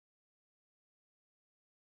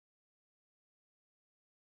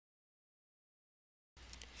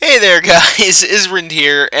Hey there, guys. Isrind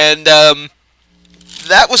here, and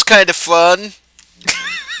that was kind of fun.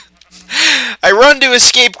 I run to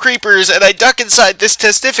escape creepers, and I duck inside this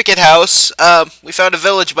testificate house. We found a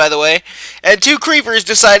village, by the way, and two creepers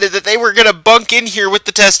decided that they were gonna bunk in here with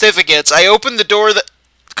the testificates. I opened the door.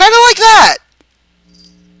 Kind of like that.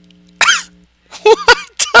 What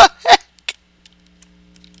the heck?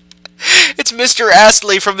 It's Mr.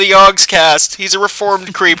 Astley from the Yogscast. He's a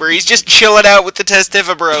reformed creeper. He's just chilling out with the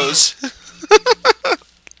Testifibros.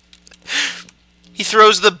 He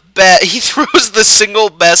throws the single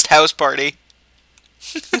best house party.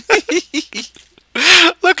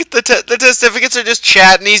 Look at the testificates are just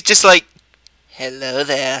chatting. He's just like, "Hello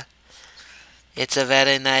there. It's a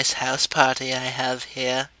very nice house party I have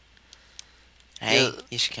here. Hey,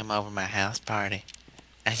 you should come over my house party.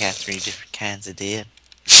 I got 3 different kinds of dip."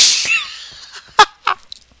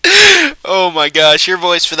 Oh my gosh, your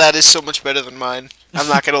voice for that is so much better than mine. I'm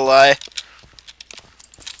not gonna lie.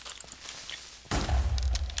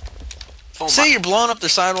 Oh See, you're blowing up the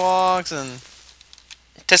sidewalks and...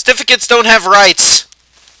 Testificates don't have rights.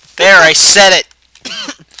 There, I said it.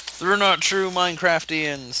 They're not true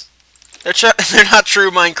Minecraftians. They're not true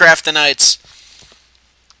Minecraftanites.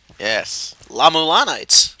 Yes.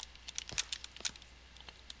 Lamulanites.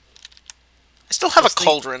 I still have a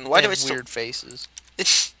cauldron. Why They do I have still... weird faces.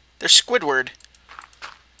 They're Squidward.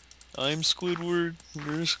 I'm Squidward.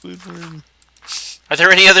 You're Squidward. Are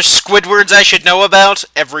there any other Squidwards I should know about?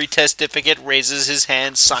 Every testificate raises his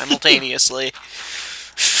hand simultaneously.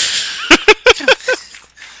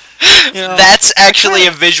 That's actually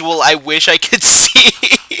a visual I wish I could see.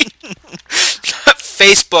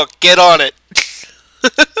 Facebook, get on it.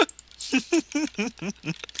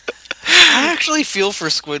 I actually feel for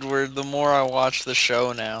Squidward the more I watch the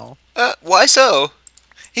show now. Why so?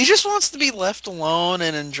 He just wants to be left alone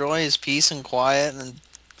and enjoy his peace and quiet, and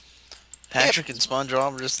Patrick and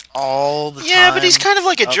SpongeBob are just all the time. Yeah, but he's kind of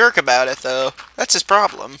like a jerk about it, though. That's his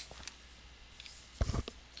problem.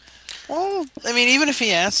 Well, I mean, even if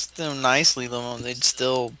he asked them nicely, they'd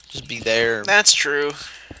still just be there. That's true.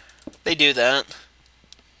 They do that.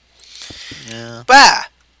 Yeah. Bah!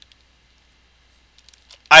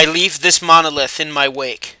 I leave this monolith in my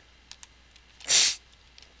wake.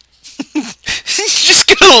 Just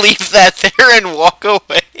gonna leave that there and walk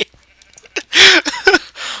away.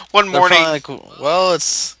 One morning. Well,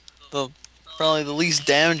 it's probably the least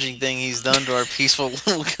damaging thing he's done to our peaceful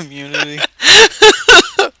little community.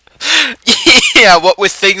 Yeah, what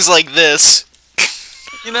with things like this.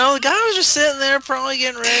 You know, the guy was just sitting there probably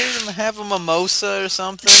getting ready to have a mimosa or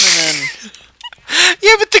something, and then...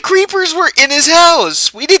 Yeah, but the creepers were in his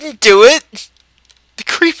house. We didn't do it. The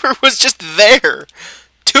creeper was just there.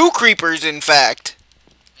 2 creepers, in fact.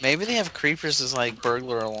 Maybe they have creepers as, like,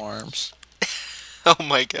 burglar alarms. Oh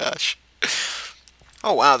my gosh.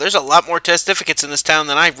 Oh wow, there's a lot more testificates in this town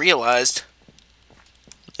than I realized.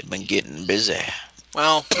 They've been getting busy.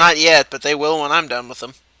 Well, not yet, but they will when I'm done with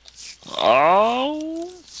them.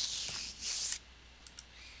 Oh.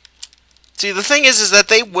 See, the thing is that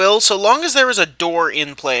they will, so long as there is a door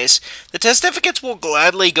in place. The testificates will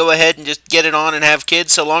gladly go ahead and just get it on and have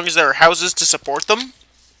kids, so long as there are houses to support them.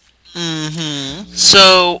 Mm-hmm.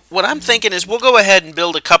 So, what I'm thinking is we'll go ahead and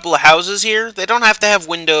build a couple of houses here. They don't have to have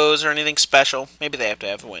windows or anything special. Maybe they have to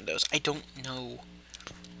have windows. I don't know.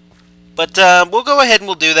 But we'll go ahead and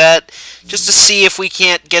we'll do that, just to see if we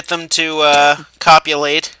can't get them to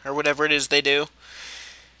copulate, or whatever it is they do.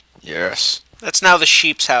 Yes. That's now the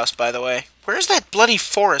sheep's house, by the way. Where's that bloody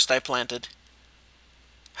forest I planted?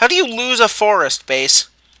 How do you lose a forest base?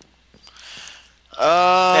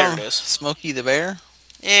 There it is. Smokey the Bear?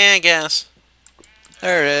 Yeah, I guess.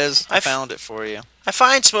 There it is. I found it for you. I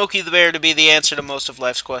find Smokey the Bear to be the answer to most of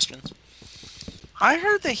life's questions. I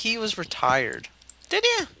heard that he was retired. Did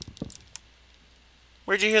you?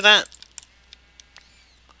 Where'd you hear that?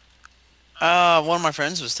 One of my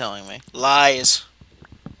friends was telling me. Lies.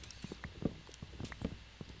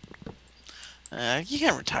 You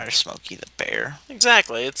can't retire Smokey the Bear.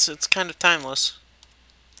 Exactly. It's kind of timeless.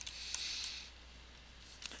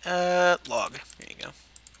 Log. There you go.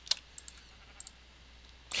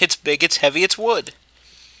 It's big, it's heavy, it's wood.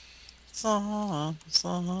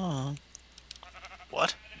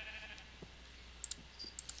 What?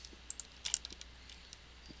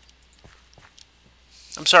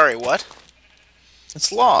 I'm sorry, what?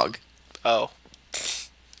 It's log. Oh.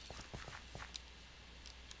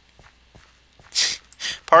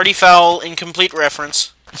 Party foul, incomplete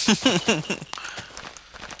reference.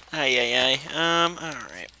 Ay.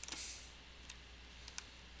 Alright.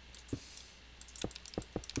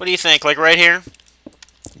 What do you think? Like right here?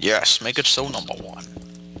 Yes, make it so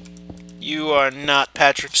 #1. You are not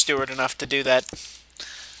Patrick Stewart enough to do that.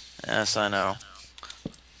 Yes, I know.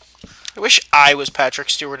 I wish I was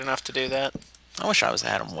Patrick Stewart enough to do that. I wish I was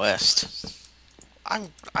Adam West.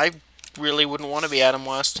 I really wouldn't want to be Adam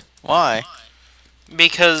West. Why?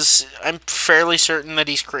 Because I'm fairly certain that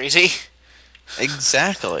he's crazy.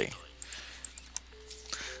 Exactly.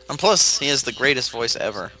 And plus, he has the greatest voice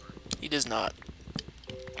ever. He does not.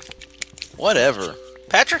 Whatever.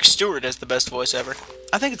 Patrick Stewart has the best voice ever.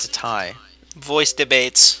 I think it's a tie. Voice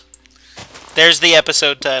debates. There's the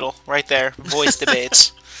episode title, right there. Voice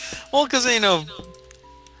debates. Well, because,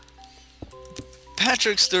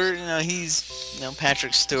 Patrick Stewart, he's,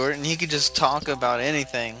 Patrick Stewart, and he could just talk about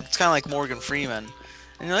anything. It's kind of like Morgan Freeman.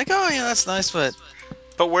 And you're like, oh, yeah, that's nice, but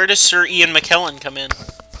But where does Sir Ian McKellen come in?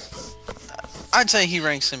 I'd say he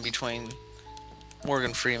ranks in between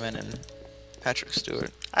Morgan Freeman and Patrick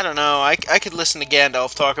Stewart. I don't know. I could listen to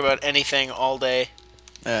Gandalf talk about anything all day.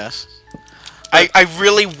 Yes. I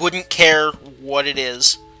really wouldn't care what it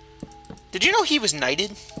is. Did you know he was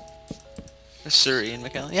knighted? Sir Ian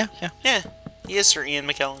McKellen? Yeah. Yeah, he is Sir Ian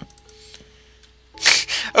McKellen.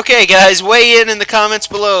 Okay, guys, weigh in the comments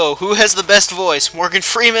below. Who has the best voice? Morgan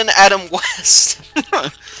Freeman, Adam West,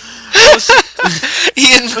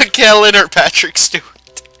 Ian McKellen, or Patrick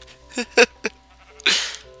Stewart?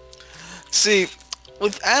 See,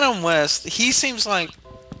 with Adam West, he seems like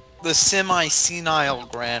the semi-senile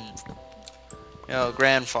grandfather.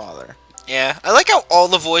 Yeah, I like how all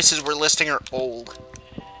the voices we're listing are old.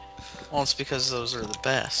 Well, it's because those are the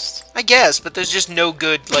best. I guess, but there's just no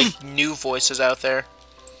good, new voices out there.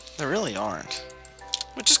 There really aren't.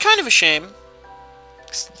 Which is kind of a shame.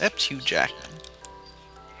 Except Hugh Jackman.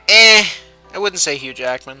 I wouldn't say Hugh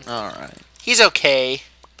Jackman. Alright. He's okay.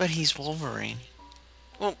 But he's Wolverine.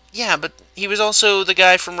 Well, yeah, but he was also the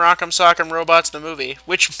guy from Rock'em Sock'em Robots the movie,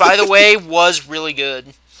 which, by the way, was really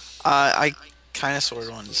good. I kind of sort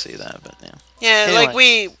of wanted to see that, but yeah. Yeah,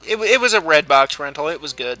 Anyway. it was a Redbox rental. It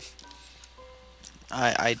was good.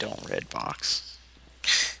 I don't Redbox.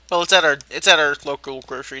 Well, it's at our local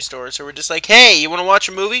grocery store, so we're just like, hey, you want to watch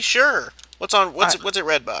a movie? Sure. What's at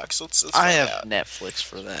Redbox? Let's I find have out. Netflix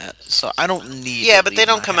for that, so I don't need. Yeah, to but leave they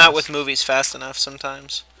don't my come house. out with movies fast enough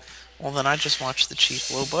sometimes. Well, then I just watch the cheap,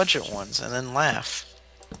 low-budget ones and then laugh.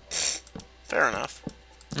 Fair enough.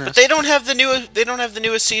 Yeah. But they don't have the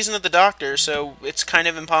newest season of The Doctor, so it's kind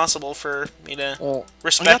of impossible for me to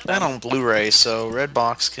respect I got them. that on Blu-ray, so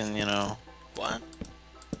Redbox can, What?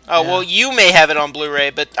 Oh, Yeah. well, you may have it on Blu-ray,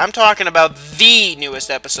 but I'm talking about the newest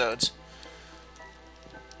episodes.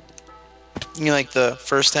 like the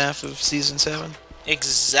first half of season 7.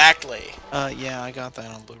 Exactly. Yeah, I got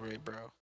that on Blu-ray, bro.